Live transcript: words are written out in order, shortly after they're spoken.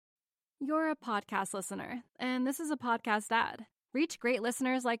You're a podcast listener, and this is a podcast ad. Reach great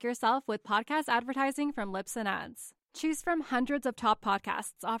listeners like yourself with podcast advertising from Libsyn Ads. Choose from hundreds of top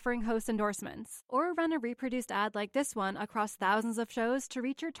podcasts offering host endorsements, or run a reproduced ad like this one across thousands of shows to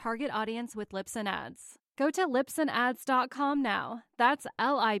reach your target audience with Libsyn Ads. Go to libsynads.com now. That's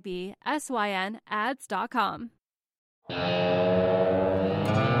LIBSYN ads.com.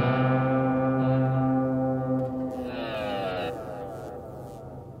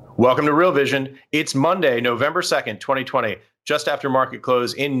 Welcome to Real Vision. It's Monday, November 2nd, 2020, just after market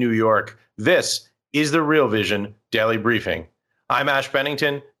close in New York. This is the Real Vision Daily Briefing. I'm Ash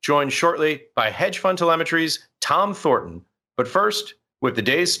Bennington, joined shortly by Hedge Fund Telemetry's Tom Thornton. But first, with the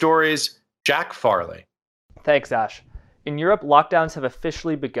day's stories, Jack Farley. Thanks, Ash. In Europe, lockdowns have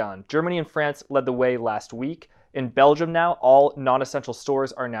officially begun. Germany and France led the way last week. In Belgium now, all non-essential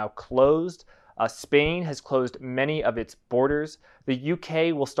stores are now closed. Spain has closed many of its borders. The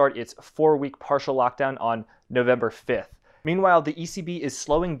UK will start its 4-week partial lockdown on November 5th. Meanwhile, the ECB is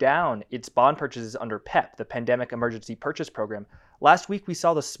slowing down its bond purchases under PEP, the Pandemic Emergency Purchase Program. Last week, we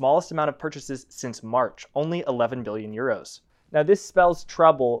saw the smallest amount of purchases since March, only 11 billion euros. Now, this spells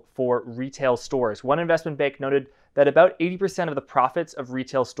trouble for retail stores. One investment bank noted that about 80% of the profits of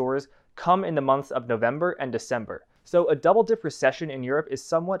retail stores come in the months of November and December. So a double-dip recession in Europe is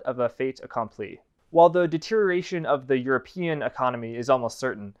somewhat of a fait accompli. While the deterioration of the European economy is almost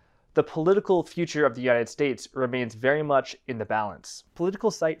certain, the political future of the United States remains very much in the balance.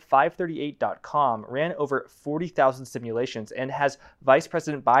 Political site 538.com ran over 40,000 simulations and has Vice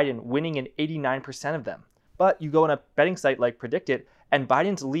President Biden winning in 89% of them. But you go on a betting site like PredictIt, and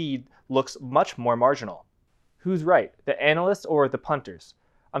Biden's lead looks much more marginal. Who's right, the analysts or the punters?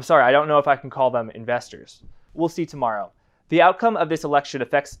 I'm sorry, I don't know if I can call them investors. We'll see tomorrow. The outcome of this election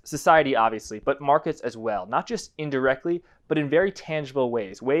affects society, obviously, but markets as well, not just indirectly, but in very tangible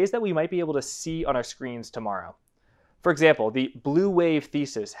ways that we might be able to see on our screens tomorrow. For example, the blue wave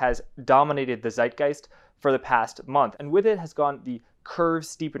thesis has dominated the zeitgeist for the past month, and with it has gone the curve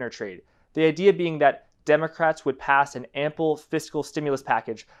steepener trade. The idea being that Democrats would pass an ample fiscal stimulus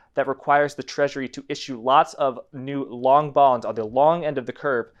package that requires the Treasury to issue lots of new long bonds on the long end of the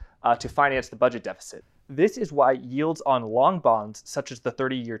curve to finance the budget deficit. This is why yields on long bonds, such as the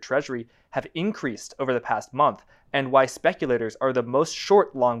 30-year Treasury, have increased over the past month, and why speculators are the most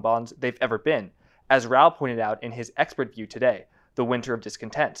short long bonds they've ever been, as Raoul pointed out in his expert view today, the winter of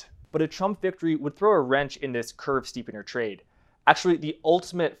discontent. But a Trump victory would throw a wrench in this curve steepener trade. Actually, the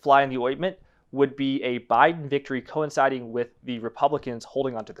ultimate fly in the ointment would be a Biden victory coinciding with the Republicans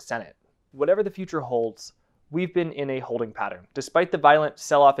holding onto the Senate. Whatever the future holds, we've been in a holding pattern. Despite the violent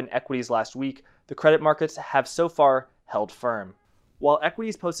sell-off in equities last week, the credit markets have so far held firm. While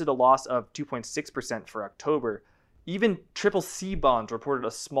equities posted a loss of 2.6% for October, even CCC bonds reported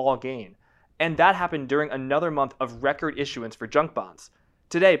a small gain. And that happened during another month of record issuance for junk bonds.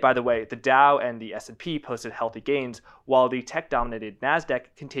 Today, by the way, the Dow and the S&P posted healthy gains, while the tech-dominated NASDAQ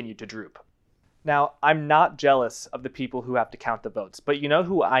continued to droop. Now, I'm not jealous of the people who have to count the votes, but you know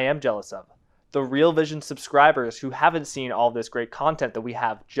who I am jealous of? The Real Vision subscribers who haven't seen all this great content that we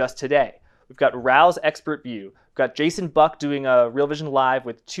have just today. We've got Raoul's expert view. We've got Jason Buck doing a Real Vision Live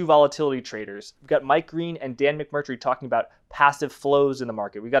with 2 volatility traders. We've got Mike Green and Dan McMurtry talking about passive flows in the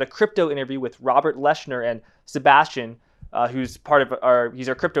market. We've got a crypto interview with Robert Leshner and Sebastian, who's he's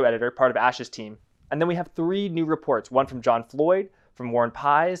our crypto editor, part of Ash's team. And then we have 3 new reports, one from John Floyd, from Warren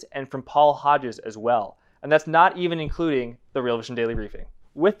Pies, and from Paul Hodges as well. And that's not even including the Real Vision Daily Briefing.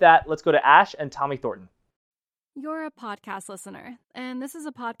 With that, let's go to Ash and Tommy Thornton. You're a podcast listener, and this is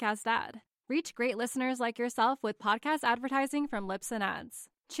a podcast ad. Reach great listeners like yourself with podcast advertising from Libsyn Ads.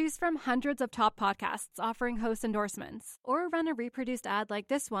 Choose from hundreds of top podcasts offering host endorsements, or run a reproduced ad like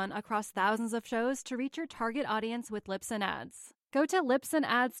this one across thousands of shows to reach your target audience with Libsyn Ads. Go to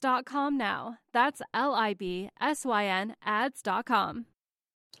libsynads.com now. That's LIBSYN ads.com.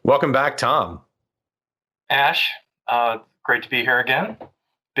 Welcome back, Tom. Ash, great to be here again.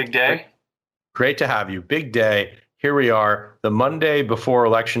 Big day. Great to have you. Big day. Here we are, the Monday before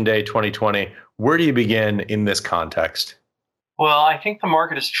Election Day 2020. Where do you begin in this context? Well, I think the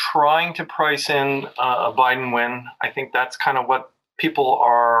market is trying to price in a Biden win. I think that's kind of what people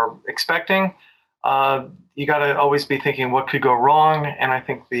are expecting. You got to always be thinking what could go wrong. And I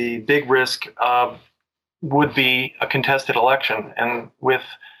think the big risk would be a contested election. And with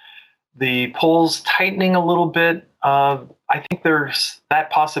the polls tightening a little bit, I think there's that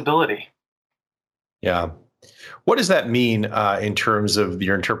possibility. Yeah. What does that mean in terms of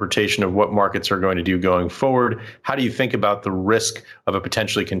your interpretation of what markets are going to do going forward? How do you think about the risk of a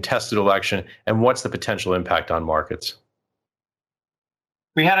potentially contested election, and what's the potential impact on markets?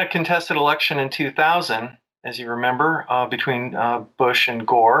 We had a contested election in 2000, as you remember, between Bush and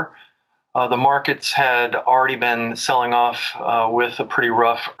Gore. The markets had already been selling off with a pretty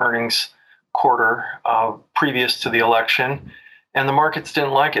rough earnings quarter previous to the election, and the markets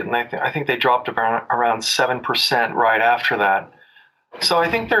didn't like it, and I think they dropped around 7% right after that. So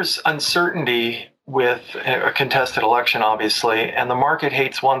I think there's uncertainty with a contested election, obviously, and the market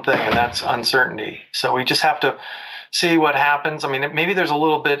hates one thing, and that's uncertainty. So we just have to see what happens. I mean, maybe there's a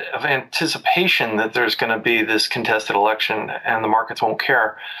little bit of anticipation that there's going to be this contested election and the markets won't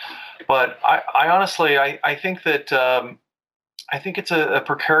care. But I honestly, I think that I think it's a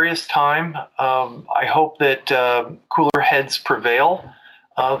precarious time. I hope that cooler heads prevail.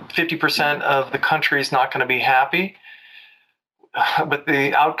 50% of the country is not going to be happy with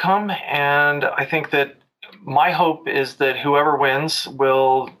the outcome. And I think that my hope is that whoever wins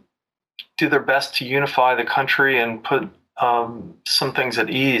will do their best to unify the country and put some things at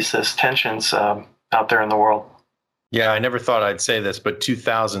ease as tensions out there in the world. Yeah, I never thought I'd say this, but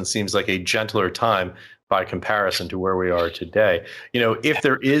 2000 seems like a gentler time by comparison to where we are today. If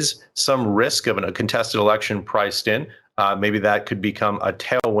there is some risk of a contested election priced in, maybe that could become a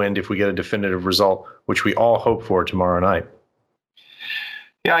tailwind if we get a definitive result, which we all hope for tomorrow night.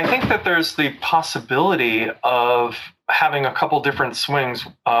 Yeah, I think that there's the possibility of having a couple different swings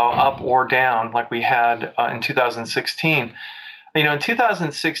up or down like we had in 2016. In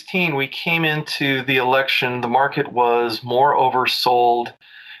 2016, we came into the election, the market was more oversold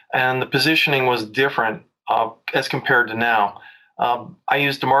and the positioning was different as compared to now. I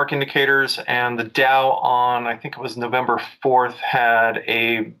used DeMark indicators, and the Dow on, I think it was November 4th, had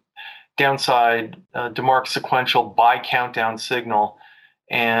a downside DeMark sequential buy countdown signal.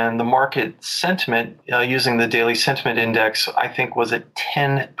 And the market sentiment using the daily sentiment index, I think, was at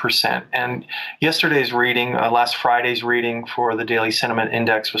 10%. And yesterday's reading, last Friday's reading for the daily sentiment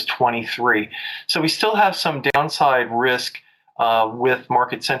index was 23. So we still have some downside risk with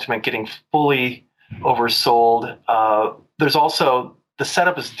market sentiment getting fully oversold. There's also, the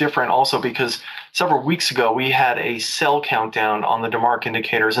setup is different also because several weeks ago we had a sell countdown on the DeMark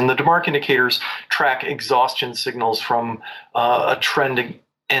indicators, and the DeMark indicators track exhaustion signals from a trend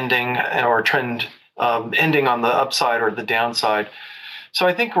ending or a trend ending on the upside or the downside. So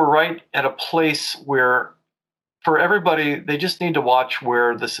I think we're right at a place where for everybody, they just need to watch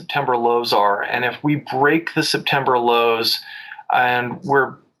where the September lows are. And if we break the September lows and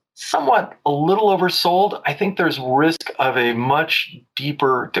we're somewhat a little oversold, I think there's risk of a much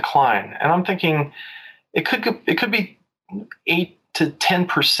deeper decline. And I'm thinking it could be 8 to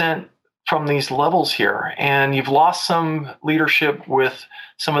 10% from these levels here. And you've lost some leadership with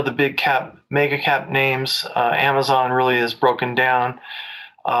some of the big cap, mega cap names. Amazon really is broken down.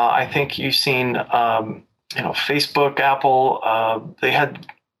 I think you've seen, Facebook, Apple,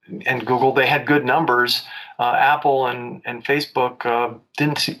 and Google, they had good numbers. Apple and Facebook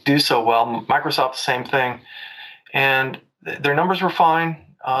didn't do so well. Microsoft, the same thing. And their numbers were fine.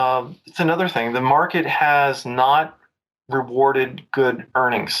 It's another thing. The market has not rewarded good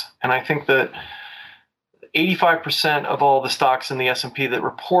earnings. And I think that 85% of all the stocks in the S&P that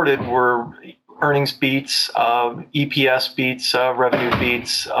reported were earnings beats, EPS beats, revenue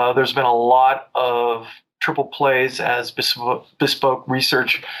beats. There's been a lot of triple plays, as Bespoke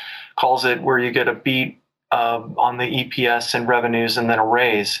Research calls it, where you get a beat on the EPS and revenues and then a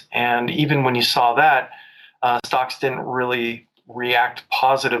raise. And even when you saw that, stocks didn't really react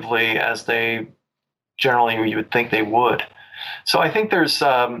positively as they generally you would think they would. So I think there's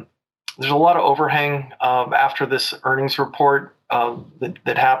a lot of overhang after this earnings report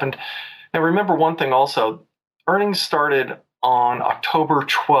that happened. Now remember one thing also, earnings started on October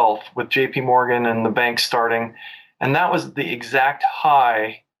 12th with JP Morgan and the banks starting, and that was the exact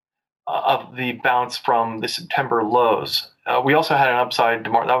high of the bounce from the September lows. We also had an upside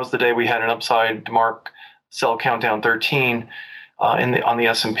DeMark. That was the day we had an upside DeMark sell countdown 13 on the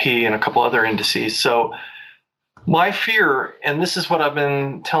S&P and a couple other indices. So my fear, and this is what I've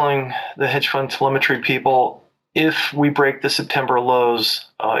been telling the hedge fund telemetry people, if we break the September lows,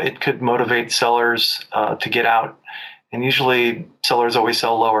 it could motivate sellers to get out. And usually sellers always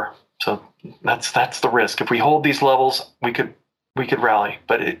sell lower. So that's the risk. If we hold these levels, we could rally,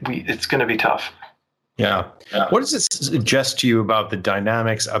 but it's going to be tough. Yeah. What does it suggest to you about the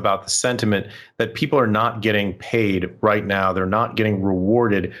dynamics, about the sentiment that people are not getting paid right now? They're not getting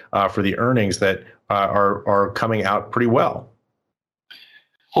rewarded for the earnings that are coming out pretty well.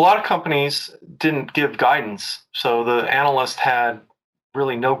 A lot of companies didn't give guidance, so the analyst had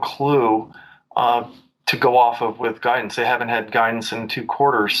really no clue to go off of with guidance. They haven't had guidance in 2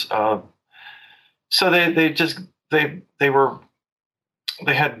 quarters, so they were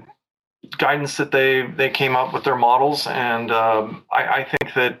they had guidance that they came up with their models, and I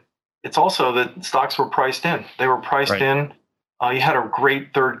think that it's also that stocks were priced in. They were priced in. You had a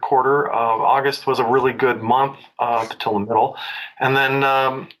great third quarter. August was a really good month until the middle, and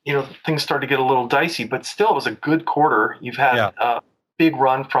then things started to get a little dicey. But still, it was a good quarter. You've had a big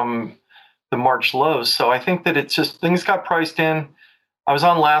run from the March lows, so I think that it's just things got priced in. I was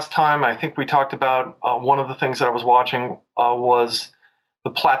on last time. I think we talked about one of the things that I was watching was the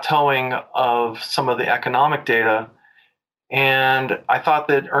plateauing of some of the economic data, and I thought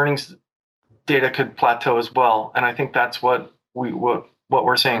that earnings data could plateau as well, and I think that's what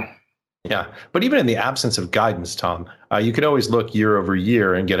we're seeing. Yeah, but even in the absence of guidance, Tom, you can always look year over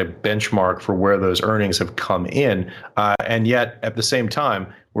year and get a benchmark for where those earnings have come in, and yet at the same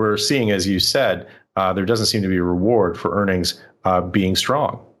time, we're seeing, as you said, there doesn't seem to be a reward for earnings being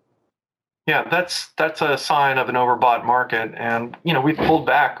strong. Yeah, that's a sign of an overbought market, and we've pulled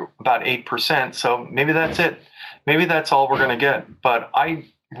back about 8%, so maybe that's it. Maybe that's all we're going to get. But I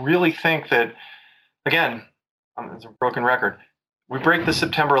really think that, again, it's a broken record. We break the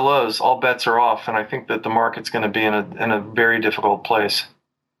September lows, all bets are off, and I think that the market's going to be in a very difficult place.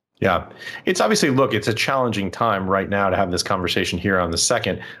 Yeah, it's obviously, it's a challenging time right now to have this conversation here on the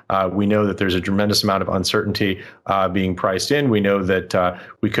 2nd. We know that there's a tremendous amount of uncertainty being priced in. We know that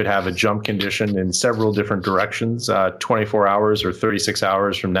we could have a jump condition in several different directions 24 hours or 36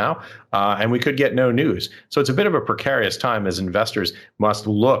 hours from now, and we could get no news. So it's a bit of a precarious time as investors must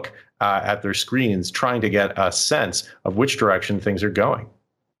look at their screens trying to get a sense of which direction things are going.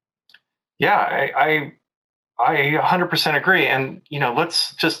 Yeah, I 100% agree. And,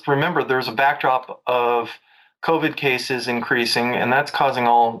 let's just remember there's a backdrop of COVID cases increasing, and that's causing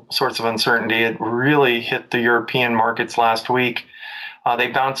all sorts of uncertainty. It really hit the European markets last week. They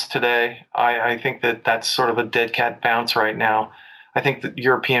bounced today. I think that that's sort of a dead cat bounce right now. I think that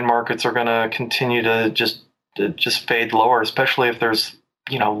European markets are going to continue to just fade lower, especially if there's,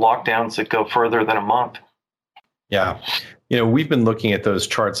 lockdowns that go further than a month. Yeah. We've been looking at those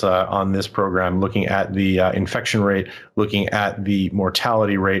charts on this program, looking at the infection rate, looking at the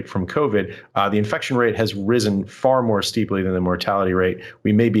mortality rate from COVID. The infection rate has risen far more steeply than the mortality rate.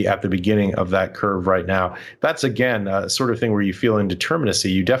 We may be at the beginning of that curve right now. That's, again, a sort of thing where you feel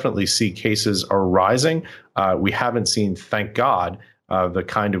indeterminacy. You definitely see cases are rising. We haven't seen, thank God, the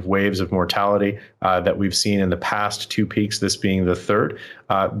kind of waves of mortality that we've seen in the past two peaks, this being the third.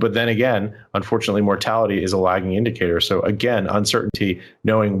 But then again, unfortunately, mortality is a lagging indicator. So again, uncertainty,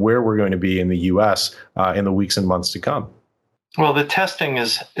 knowing where we're going to be in the U.S. In the weeks and months to come. Well, the testing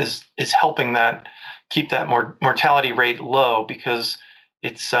is helping that keep that mortality rate low, because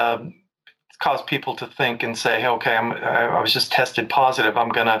it's caused people to think and say, okay, I was just tested positive. I'm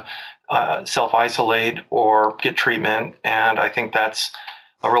going to self-isolate or get treatment, and I think that's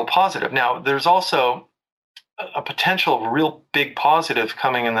a real positive. Now, there's also a potential real big positive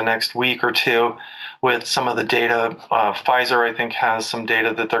coming in the next week or two with some of the data. Pfizer, I think, has some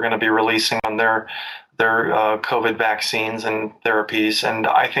data that they're going to be releasing on their COVID vaccines and therapies, and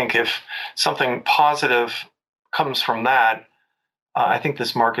I think if something positive comes from that, I think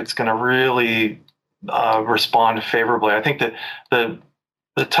this market's going to really respond favorably. I think that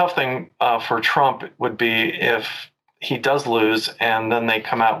the tough thing for Trump would be if he does lose and then they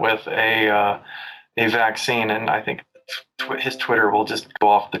come out with a vaccine, and I think his Twitter will just go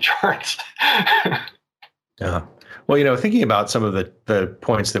off the charts. Yeah. Well, thinking about some of the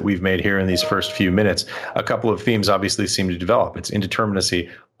points that we've made here in these first few minutes, a couple of themes obviously seem to develop. It's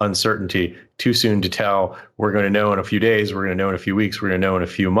indeterminacy, uncertainty, too soon to tell. We're going to know in a few days. We're going to know in a few weeks. We're going to know in a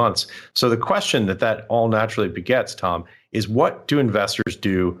few months. So the question that all naturally begets, Tom, is what do investors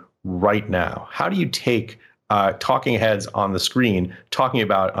do right now? How do you take talking heads on the screen talking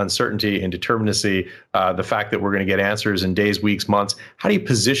about uncertainty, indeterminacy, the fact that we're going to get answers in days, weeks, months? How do you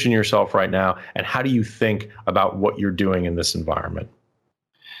position yourself right now, and how do you think about what you're doing in this environment?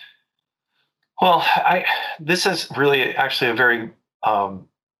 Well, this is really actually a very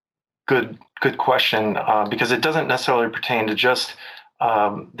good question, because it doesn't necessarily pertain to just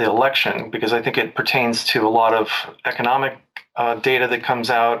the election, because I think it pertains to a lot of economic data that comes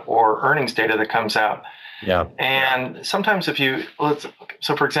out or earnings data that comes out. Yeah. And sometimes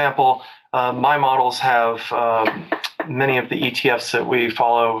so for example, my models have many of the ETFs that we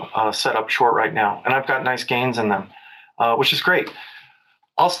follow set up short right now, and I've got nice gains in them, which is great.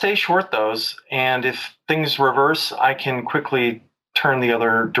 I'll stay short those, and if things reverse, I can quickly turn the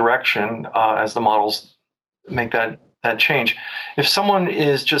other direction as the models make that change. If someone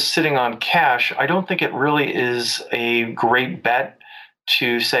is just sitting on cash, I don't think it really is a great bet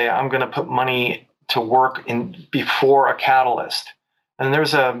to say, I'm going to put money to work before a catalyst. And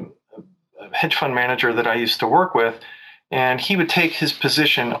there's a hedge fund manager that I used to work with, and he would take his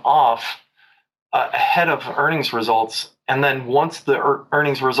position off ahead of earnings results. And then once the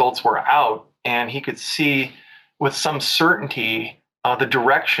earnings results were out and he could see with some certainty the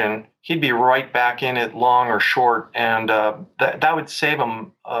direction, he'd be right back in it, long or short. And that would save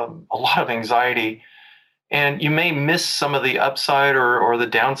him a lot of anxiety. And you may miss some of the upside or the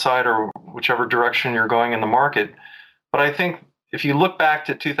downside or whichever direction you're going in the market. But I think if you look back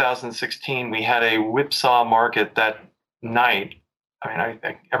to 2016, we had a whipsaw market that night. I mean,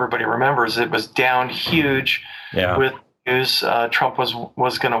 everybody remembers it was down huge with news Trump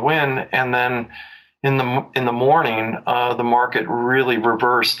was going to win, and then in the morning, the market really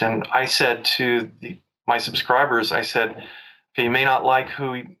reversed. And I said to my subscribers, I said, okay, you may not like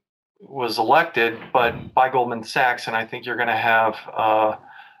who was elected, but buy Goldman Sachs, and I think you're going to have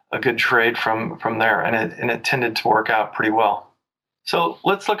a good trade from there. And it tended to work out pretty well. So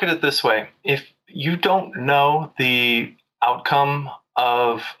let's look at it this way: if you don't know the outcome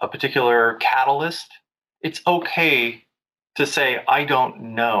of a particular catalyst, it's okay to say, I don't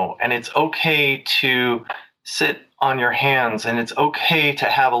know. And it's okay to sit on your hands, and it's okay to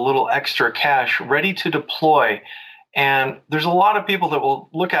have a little extra cash ready to deploy. And there's a lot of people that will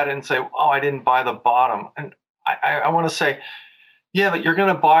look at it and say, oh, I didn't buy the bottom. And I want to say, yeah, but you're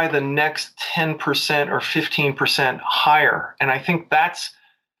going to buy the next 10% or 15% higher. And I think that's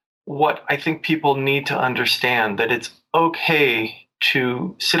what I think people need to understand, that it's okay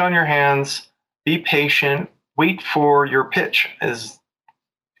to sit on your hands, be patient, wait for your pitch. As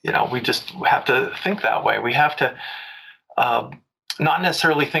you know, we just have to think that way. We have to not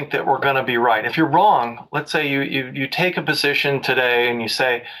necessarily think that we're going to be right. If you're wrong, let's say you take a position today and you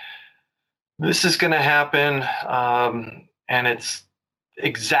say, this is going to happen, and it's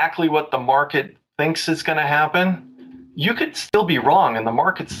exactly what the market thinks is going to happen, you could still be wrong and the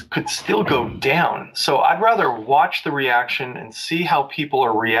markets could still go down. So I'd rather watch the reaction and see how people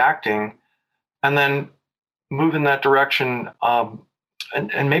are reacting, and then move in that direction,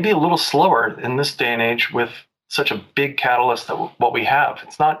 and maybe a little slower in this day and age with such a big catalyst that what we have.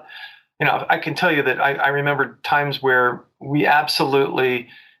 It's not, I can tell you that I remember times where we absolutely,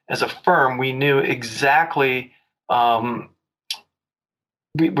 as a firm, we knew exactly, we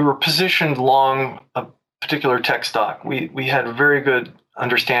were positioned long a particular tech stock. We had a very good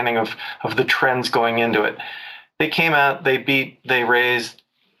understanding of the trends going into it. They came out, they beat, they raised,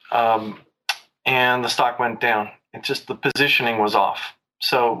 and the stock went down. It's just the positioning was off.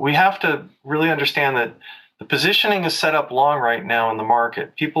 So we have to really understand that the positioning is set up long right now in the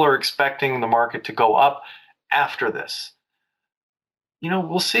market. People are expecting the market to go up after this.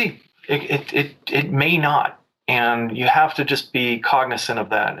 We'll see. It may not. And you have to just be cognizant of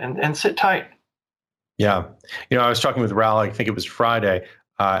that and sit tight. Yeah. I was talking with Raoul, I think it was Friday,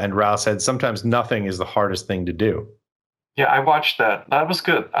 and Raoul said sometimes nothing is the hardest thing to do. Yeah, I watched that. That was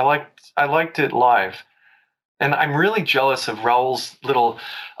good. I liked it live. And I'm really jealous of Raoul's little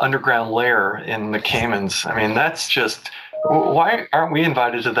underground lair in the Caymans. I mean, that's just, why aren't we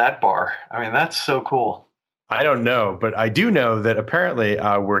invited to that bar? I mean, that's so cool. I don't know, but I do know that apparently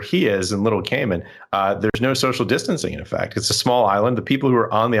where he is in Little Cayman, there's no social distancing in effect. It's a small island. The people who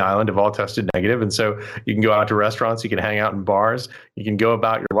are on the island have all tested negative, and so you can go out to restaurants, you can hang out in bars, you can go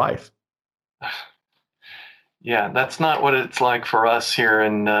about your life. Yeah, that's not what it's like for us here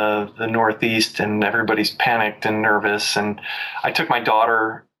in the Northeast, and everybody's panicked and nervous. And I took my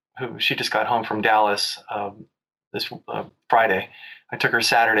daughter, she just got home from Dallas this Friday. I took her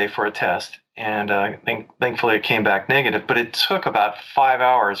Saturday for a test, and thankfully it came back negative. But it took about 5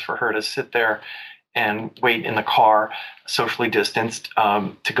 hours for her to sit there and wait in the car, socially distanced,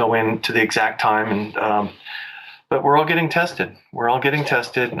 to go in to the exact time. And but we're all getting tested. We're all getting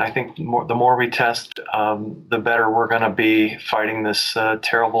tested, and I think the more we test, the better we're going to be fighting this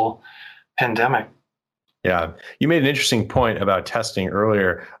terrible pandemic. Yeah, you made an interesting point about testing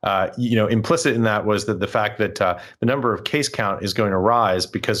earlier. Implicit in that was that the fact that the number of case count is going to rise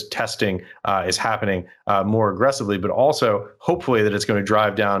because testing is happening more aggressively, but also hopefully that it's going to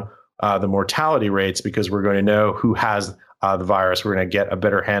drive down the mortality rates because we're going to know who has the virus. We're going to get a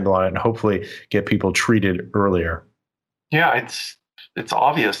better handle on it and hopefully get people treated earlier. Yeah, it's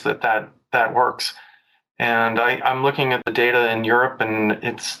obvious that works. And I'm looking at the data in Europe, and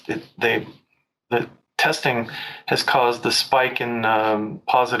the testing has caused the spike in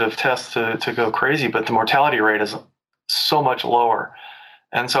positive tests to go crazy, but the mortality rate is so much lower.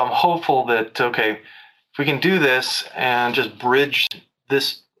 And so I'm hopeful that, okay, if we can do this and just bridge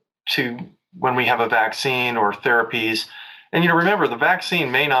this to when we have a vaccine or therapies. And remember, the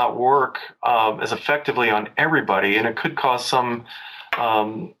vaccine may not work as effectively on everybody, and it could cause some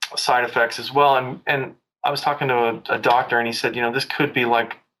side effects as well. And I was talking to a doctor, and he said, this could be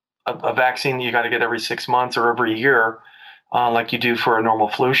like a vaccine you got to get every 6 months or every year, like you do for a normal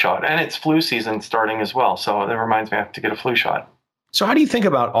flu shot. And it's flu season starting as well. So that reminds me, I have to get a flu shot. So how do you think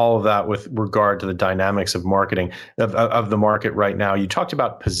about all of that with regard to the dynamics of marketing of the market right now? You talked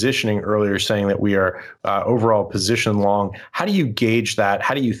about positioning earlier, saying that we are overall positioned long. How do you gauge that?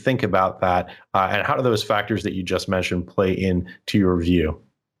 How do you think about that? And how do those factors that you just mentioned play into your view?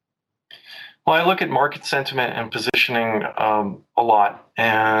 Well, I look at market sentiment and positioning a lot.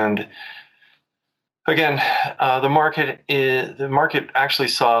 And again, the market actually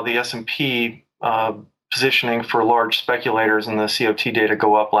saw the S&P positioning for large speculators and the COT data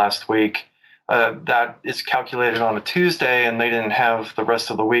go up last week. That is calculated on a Tuesday, and they didn't have the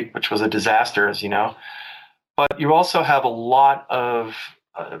rest of the week, which was a disaster, as you know. But you also have a lot of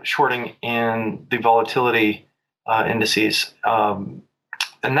shorting in the volatility indices.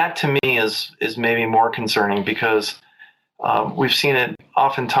 And that to me is maybe more concerning, because we've seen it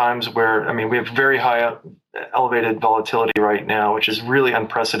oftentimes where, we have very high elevated volatility right now, which is really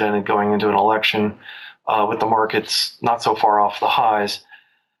unprecedented going into an election with the markets not so far off the highs.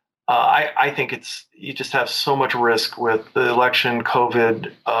 I think you just have so much risk with the election,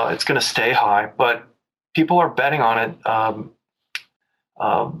 COVID. It's going to stay high, but people are betting on it.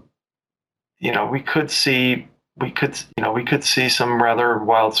 We could see some rather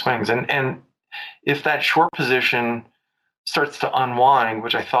wild swings, and if that short position starts to unwind,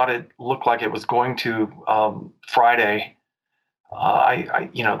 which I thought it looked like it was going to Friday,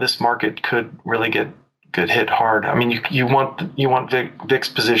 this market could really get hit hard. You want VIX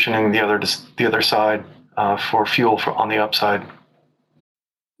positioning the other side for fuel on the upside.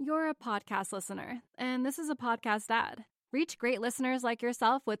 You're a podcast listener, and this is a podcast ad. Reach great listeners like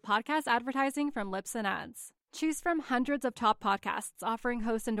yourself with podcast advertising from Libsyn Ads. Choose from hundreds of top podcasts offering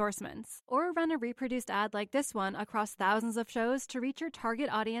host endorsements, or run a reproduced ad like this one across thousands of shows to reach your target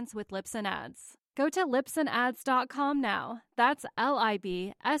audience with Libsyn Ads. Go to libsynads.com now. That's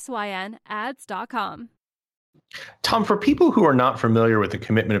LIBSYN ads.com. Tom, for people who are not familiar with the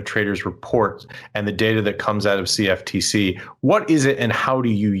Commitment of Traders report and the data that comes out of CFTC, what is it and how do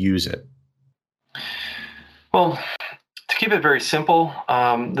you use it? Well, to keep it very simple,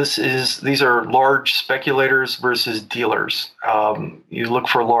 these are large speculators versus dealers. You look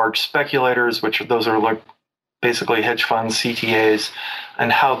for large speculators, those are like basically hedge funds, CTAs,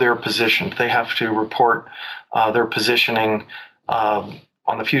 and how they're positioned. They have to report their positioning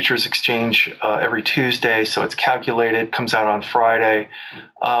on the futures exchange every Tuesday, so it's calculated, comes out on Friday.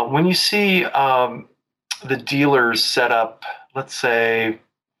 When you see the dealers set up, let's say,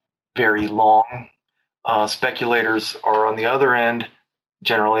 very long, speculators are on the other end.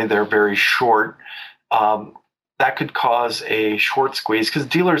 Generally, they're very short. That could cause a short squeeze, because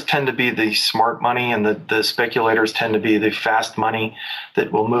dealers tend to be the smart money and the speculators tend to be the fast money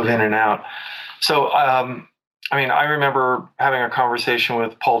that will move in and out. So, I remember having a conversation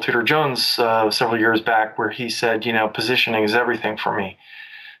with Paul Tudor Jones several years back where he said, positioning is everything for me.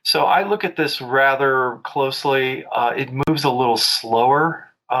 So I look at this rather closely. It moves a little slower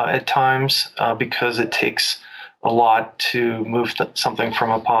at times because it takes a lot to move something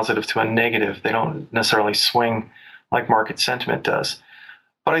from a positive to a negative. They don't necessarily swing like market sentiment does.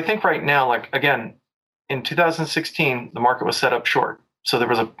 But I think right now, again, in 2016, the market was set up short. So there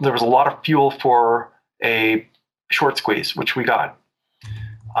was a lot of fuel for a short squeeze, which we got.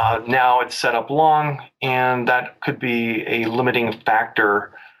 Now it's set up long, and that could be a limiting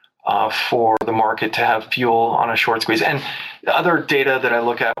factor for the market to have fuel on a short squeeze. And the other data that I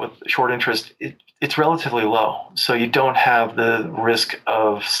look at with short interest, it's relatively low. So you don't have the risk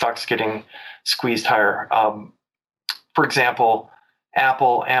of stocks getting squeezed higher. For example,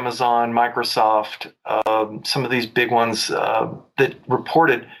 Apple, Amazon, Microsoft, some of these big ones that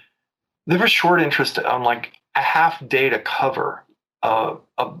reported, there was short interest on like a half day to cover.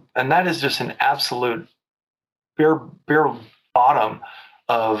 And that is just an absolute bare bottom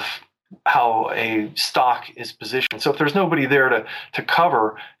of how a stock is positioned. So if there's nobody there to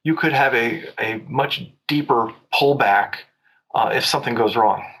cover, you could have a much deeper pullback if something goes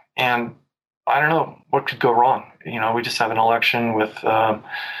wrong. And I don't know what could go wrong. We just have an election with the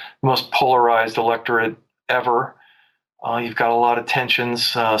most polarized electorate ever. You've got a lot of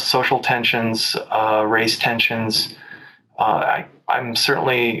tensions, social tensions, race tensions. I'm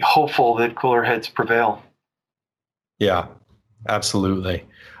certainly hopeful that cooler heads prevail. Yeah, absolutely.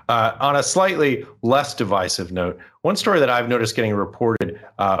 On a slightly less divisive note, one story that I've noticed getting reported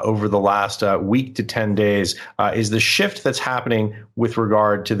over the last week to 10 days is the shift that's happening with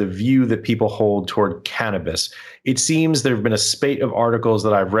regard to the view that people hold toward cannabis. It seems there have been a spate of articles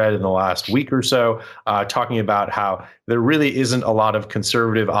that I've read in the last week or so talking about how there really isn't a lot of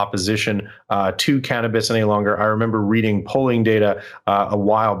conservative opposition to cannabis any longer. I remember reading polling data a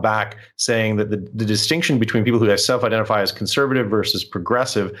while back saying that the distinction between people who self-identify as conservative versus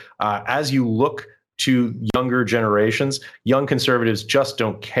progressive, as you look to younger generations, young conservatives just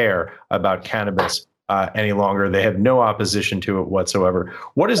don't care about cannabis any longer. They have no opposition to it whatsoever.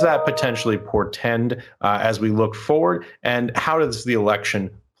 What does that potentially portend as we look forward, and how does the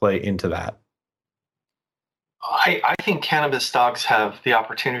election play into that? I think cannabis stocks have the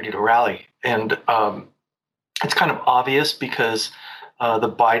opportunity to rally, and it's kind of obvious because the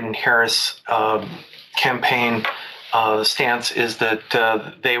Biden-Harris campaign stance is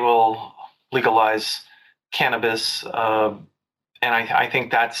that they will legalize cannabis, and I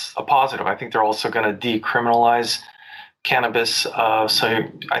think that's a positive. I think they're also going to decriminalize cannabis, so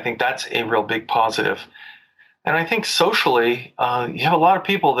I think that's a real big positive. And I think socially, you have a lot of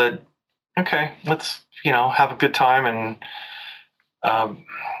people that, okay, let's have a good time, and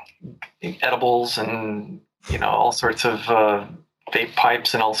edibles and all sorts of vape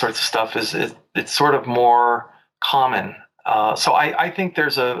pipes and all sorts of stuff it's sort of more common. So I think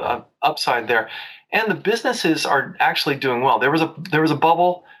there's a upside there, and the businesses are actually doing well. There was a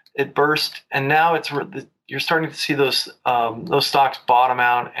bubble, it burst, and now you're starting to see those stocks bottom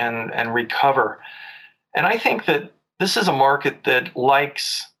out and recover. And I think that this is a market that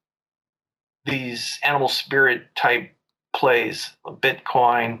likes these animal spirit type plays,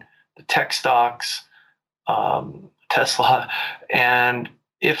 Bitcoin, the tech stocks, Tesla, and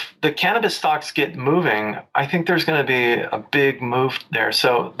if the cannabis stocks get moving, I think there's going to be a big move there.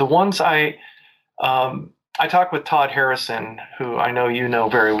 So the ones I talked with Todd Harrison, who I know you know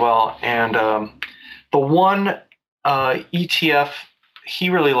very well, and the one ETF he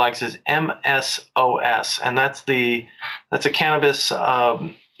really likes is MSOS, and that's a cannabis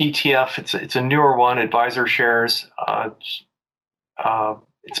ETF. It's a newer one, Advisor Shares.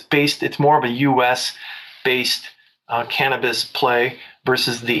 It's more of a U.S. based cannabis play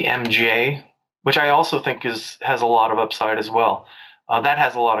versus the MJ, which I also think has a lot of upside as well. That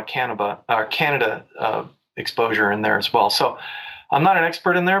has a lot of Canada exposure in there as well. So I'm not an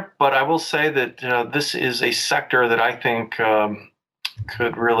expert in there, but I will say that this is a sector that I think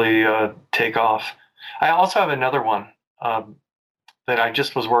could really take off. I also have another one that I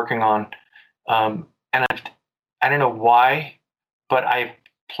just was working on, and I don't know why, but I've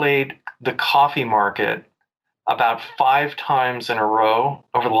played the coffee market about 5 times in a row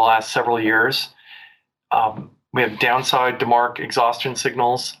over the last several years. We have downside DeMark exhaustion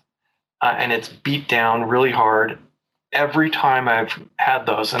signals, and it's beat down really hard every time I've had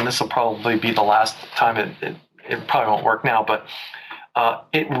those. And this will probably be the last time. It probably won't work now, but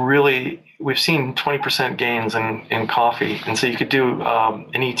we've seen 20% gains in coffee. And so you could do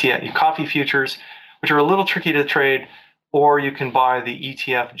an ETF, coffee futures, which are a little tricky to trade, or you can buy the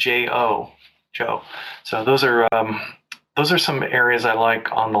ETF Joe. So those are some areas I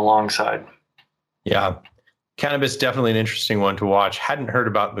like on the long side. Yeah. Cannabis, definitely an interesting one to watch. Hadn't heard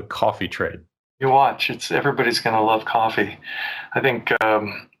about the coffee trade. You watch. Everybody's going to love coffee. I think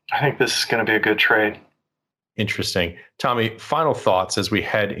this is going to be a good trade. Interesting. Tommy, final thoughts as we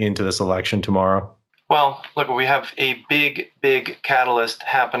head into this election tomorrow? Well, look, we have a big catalyst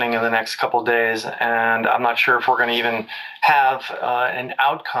happening in the next couple of days, and I'm not sure if we're going to even have an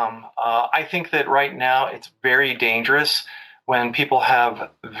outcome. I think that right now it's very dangerous when people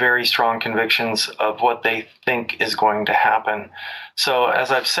have very strong convictions of what they think is going to happen. So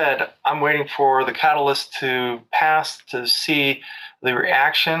as I've said, I'm waiting for the catalyst to pass to see the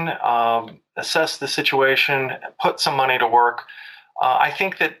reaction, assess the situation, put some money to work. I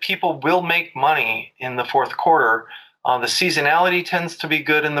think that people will make money in the fourth quarter. The seasonality tends to be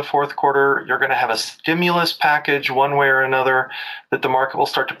good in the fourth quarter. You're going to have a stimulus package one way or another that the market will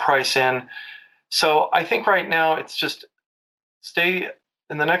start to price in. So I think right now it's just stay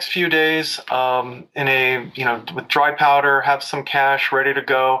in the next few days with dry powder, have some cash ready to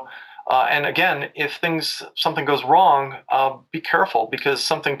go. And again, if something goes wrong, be careful because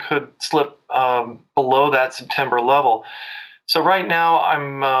something could slip below that September level. So right now,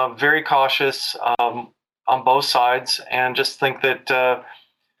 I'm very cautious on both sides, and just think that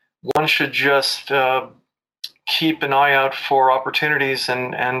one should just keep an eye out for opportunities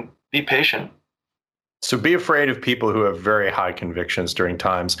and be patient. So be afraid of people who have very high convictions during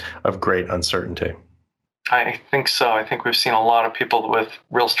times of great uncertainty. I think so. I think we've seen a lot of people with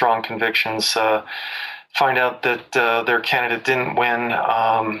real strong convictions find out that their candidate didn't win.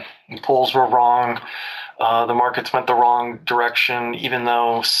 Polls were wrong. The markets went the wrong direction, even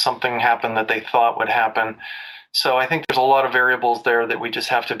though something happened that they thought would happen. So I think there's a lot of variables there that we just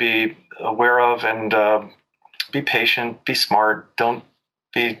have to be aware of and be patient, be smart. Don't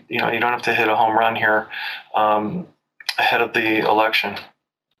be, you don't have to hit a home run here ahead of the election.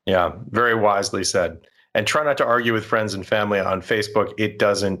 Yeah, very wisely said. And try not to argue with friends and family on Facebook. It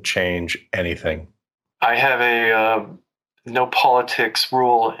doesn't change anything. I have a no politics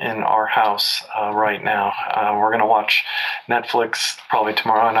rule in our house right now. We're going to watch Netflix probably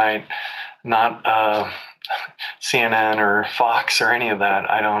tomorrow night, not CNN or Fox or any of that.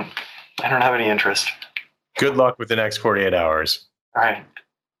 I don't have any interest. Good luck with the next 48 hours. All right.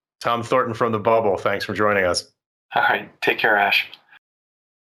 Tom Thornton from The Bubble, thanks for joining us. All right. Take care, Ash.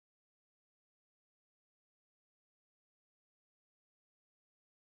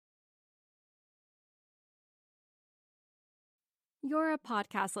 You're a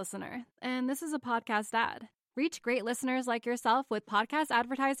podcast listener, and this is a podcast ad. Reach great listeners like yourself with podcast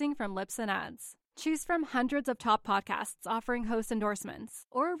advertising from Libsyn Ads. Choose from hundreds of top podcasts offering host endorsements,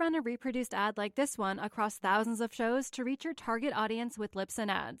 or run a reproduced ad like this one across thousands of shows to reach your target audience with Libsyn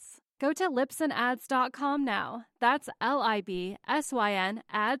Ads. Go to libsynads.com now. That's LIBSYN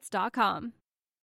ads.com.